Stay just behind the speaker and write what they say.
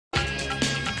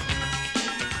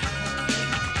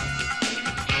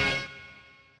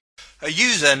A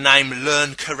user named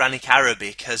Learn Quranic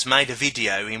Arabic has made a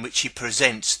video in which he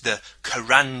presents the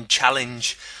Quran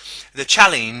Challenge. The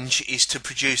challenge is to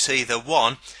produce either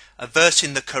 1. A verse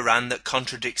in the Quran that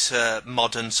contradicts a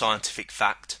modern scientific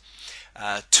fact,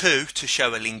 2. To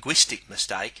show a linguistic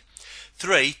mistake,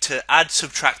 3. To add,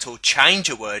 subtract or change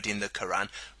a word in the Quran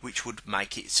which would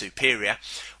make it superior,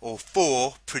 or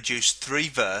 4. Produce 3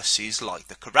 verses like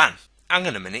the Quran. Hang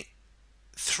on a minute.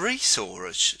 3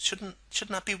 surahs? Shouldn't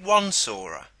that be 1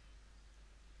 surah?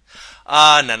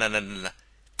 No.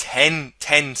 10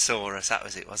 surahs, that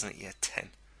was it, wasn't it? Yeah, 10.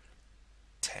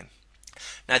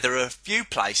 Now there are a few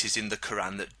places in the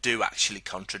Quran that do actually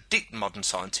contradict modern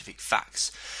scientific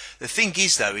facts. The thing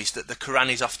is though, is that the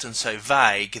Quran is often so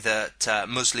vague that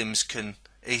Muslims can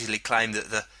easily claim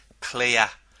that the clear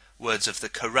words of the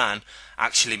Quran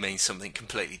actually mean something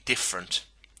completely different.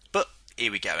 But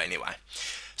here we go anyway.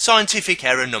 Scientific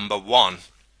error number 1.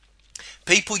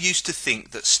 People used to think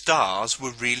that stars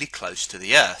were really close to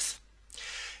the Earth.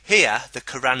 Here, the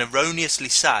Quran erroneously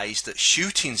says that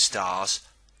shooting stars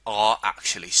are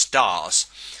actually stars,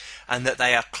 and that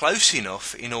they are close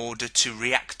enough in order to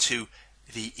react to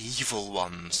the evil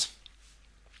ones.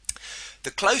 The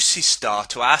closest star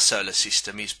to our solar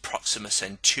system is Proxima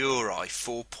Centauri,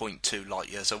 4.2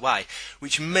 light years away,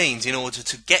 which means in order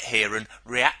to get here and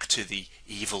react to the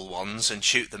evil ones and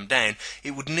shoot them down,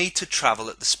 it would need to travel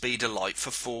at the speed of light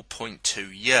for 4.2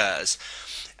 years.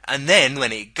 And then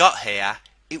when it got here,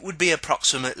 it would be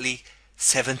approximately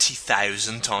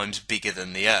 70,000 times bigger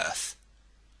than the Earth.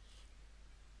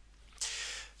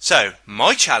 So,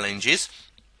 my challenge is,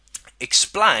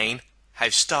 explain how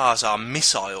stars are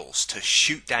missiles to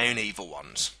shoot down evil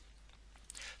ones.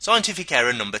 Scientific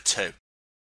error number 2.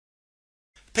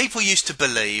 People used to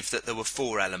believe that there were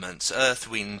 4 elements: earth,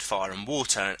 wind, fire and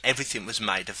water, and everything was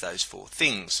made of those 4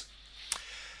 things.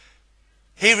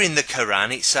 Here in the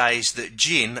Quran it says that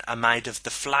jinn are made of the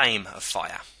flame of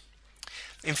fire.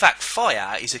 In fact,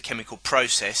 fire is a chemical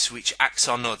process which acts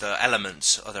on other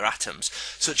elements, other atoms,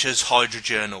 such as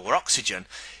hydrogen or oxygen.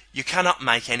 You cannot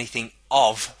make anything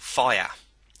of fire.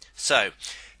 So,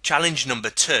 challenge number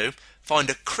 2, find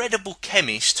a credible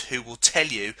chemist who will tell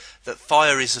you that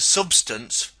fire is a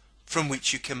substance from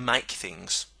which you can make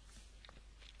things.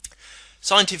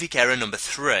 Scientific error number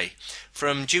 3.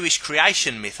 From Jewish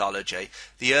creation mythology,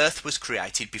 the earth was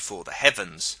created before the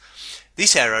heavens.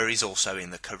 This error is also in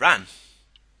the Quran.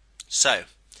 So,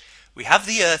 we have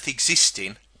the earth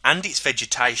existing and its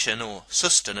vegetation or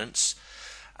sustenance,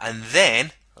 and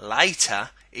then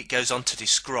later it goes on to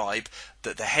describe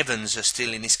that the heavens are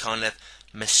still in this kind of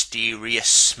mysterious,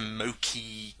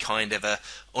 smoky, kind of a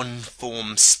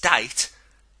unformed state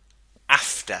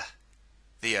after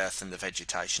the earth and the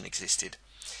vegetation existed.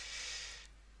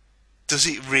 Does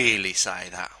it really say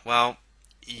that? Well,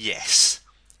 yes.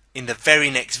 In the very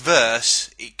next verse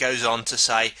it goes on to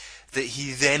say that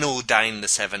he then ordained the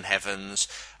 7 heavens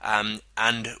and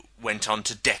went on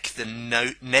to deck the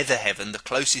nether heaven, the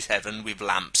closest heaven, with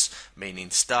lamps, meaning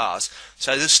stars.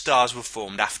 So the stars were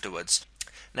formed afterwards.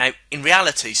 Now, in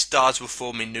reality, stars were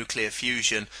formed in nuclear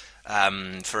fusion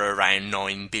for around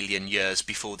 9 billion years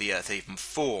before the Earth even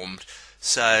formed.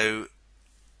 So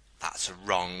that's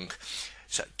wrong.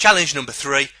 So challenge number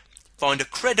 3, find a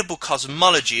credible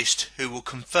cosmologist who will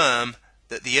confirm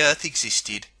that the Earth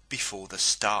existed before the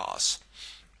stars.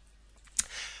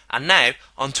 And now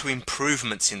on to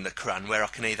improvements in the Quran, where I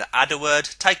can either add a word,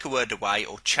 take a word away,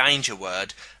 or change a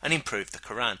word and improve the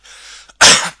Quran.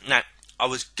 Now, I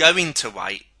was going to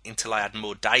wait until I had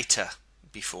more data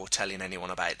before telling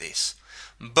anyone about this,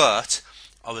 but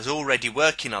I was already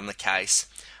working on the case,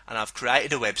 and I've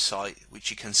created a website which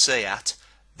you can see at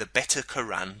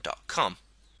thebetterquran.com.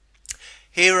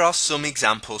 Here are some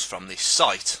examples from this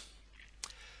site.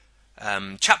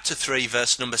 Chapter 3,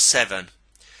 verse number 7.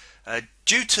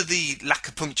 Due to the lack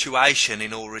of punctuation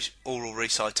in oral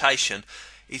recitation,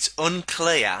 it's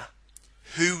unclear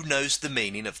who knows the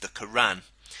meaning of the Quran.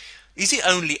 Is it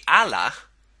only Allah,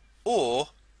 or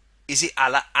is it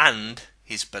Allah and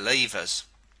his believers?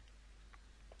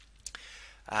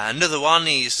 Another one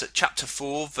is chapter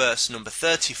 4, verse number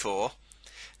 34.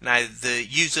 Now, the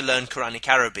user Learn Quranic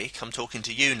Arabic, I'm talking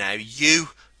to you now. You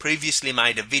previously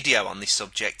made a video on this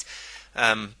subject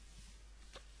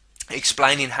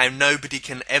explaining how nobody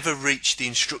can ever reach the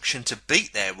instruction to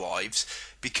beat their wives,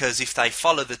 because if they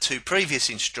follow the 2 previous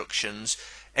instructions,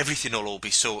 everything will all be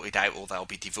sorted out, or they'll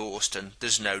be divorced and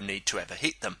there's no need to ever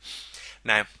hit them.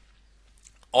 Now,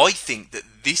 I think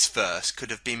that this verse could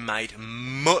have been made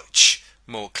much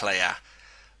more clear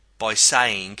by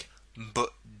saying,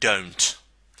 but don't.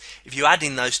 if you add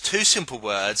in those two simple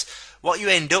words, what you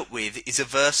end up with is a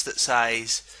verse that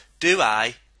says, do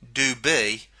A, do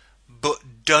B, but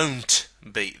don't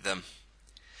beat them.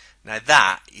 Now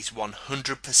that is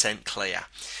 100% clear,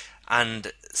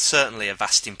 and certainly a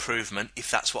vast improvement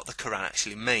if that's what the Quran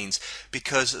actually means,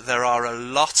 because there are a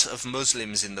lot of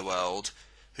Muslims in the world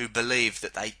who believe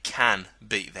that they can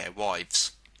beat their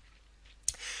wives.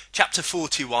 Chapter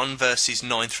 41 verses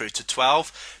 9 through to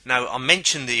 12. Now, I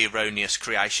mentioned the erroneous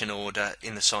creation order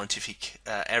in the scientific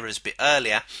errors bit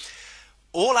earlier.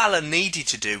 All Allah needed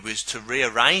to do was to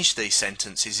rearrange these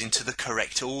sentences into the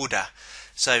correct order.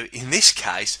 So in this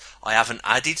case, I haven't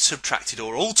added, subtracted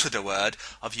or altered a word.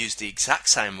 I've used the exact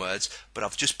same words, but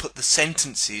I've just put the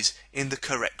sentences in the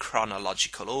correct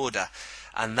chronological order.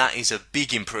 And that is a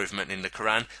big improvement in the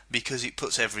Quran, because it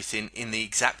puts everything in the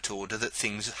exact order that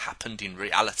things happened in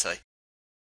reality.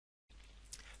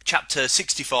 Chapter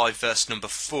 65 verse number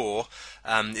 4,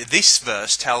 this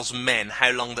verse tells men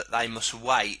how long that they must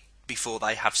wait before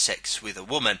they have sex with a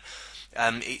woman.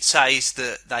 It says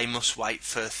that they must wait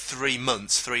for 3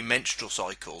 months, 3 menstrual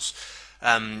cycles,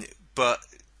 but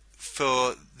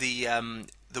for the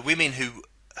women who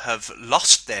have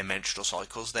lost their menstrual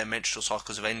cycles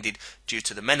have ended due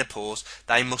to the menopause,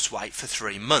 they must wait for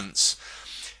 3 months.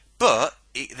 But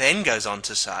it then goes on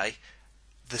to say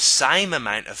the same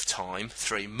amount of time,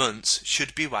 3 months,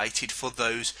 should be waited for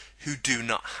those who do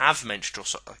not have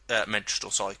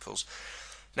menstrual cycles.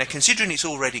 Now, considering it's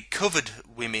already covered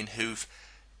women who've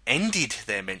ended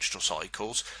their menstrual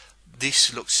cycles,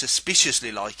 this looks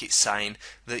suspiciously like it's saying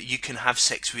that you can have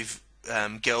sex with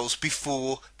girls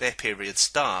before their periods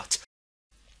start.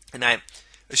 Now,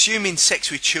 assuming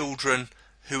sex with children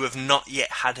who have not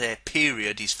yet had their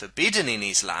period is forbidden in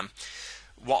Islam,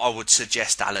 what I would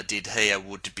suggest Allah did here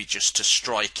would be just to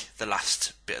strike the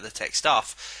last bit of the text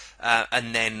off,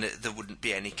 and then there wouldn't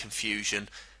be any confusion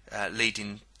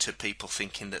leading to people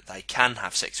thinking that they can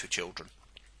have sex with children.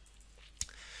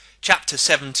 Chapter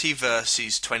 70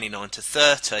 verses 29 to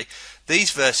 30,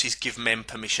 these verses give men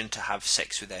permission to have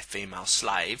sex with their female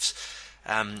slaves.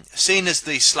 Seeing as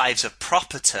these slaves are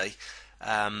property,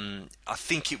 I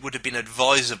think it would have been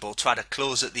advisable to add a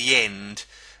clause at the end,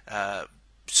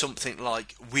 something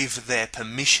like with their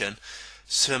permission,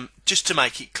 just to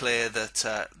make it clear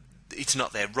that it's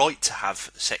not their right to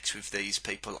have sex with these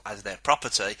people as their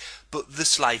property, but the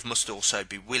slave must also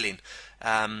be willing.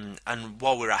 And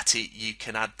while we're at it, you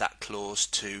can add that clause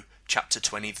to chapter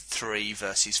 23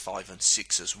 verses 5 and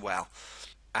 6 as well.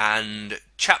 And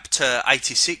chapter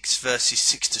 86 verses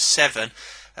 6 to 7,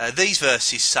 these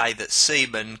verses say that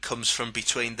semen comes from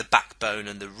between the backbone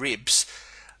and the ribs,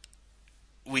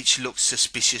 which looks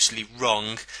suspiciously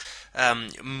wrong.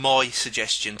 My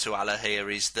suggestion to Allah here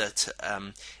is that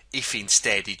if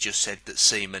instead he just said that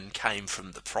semen came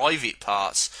from the private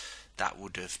parts, that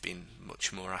would have been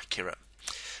much more accurate.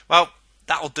 Well,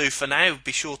 that'll do for now.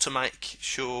 Be sure to check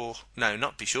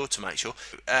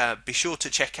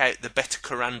out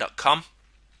thebetterquran.com.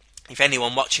 If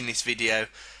anyone watching this video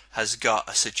has got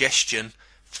a suggestion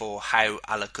for how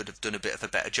Allah could have done a bit of a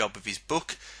better job of his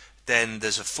book, then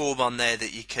there's a form on there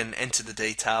that you can enter the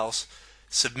details,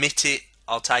 submit it,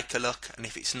 I'll take a look, and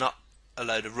if it's not a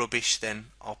load of rubbish, then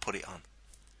I'll put it on.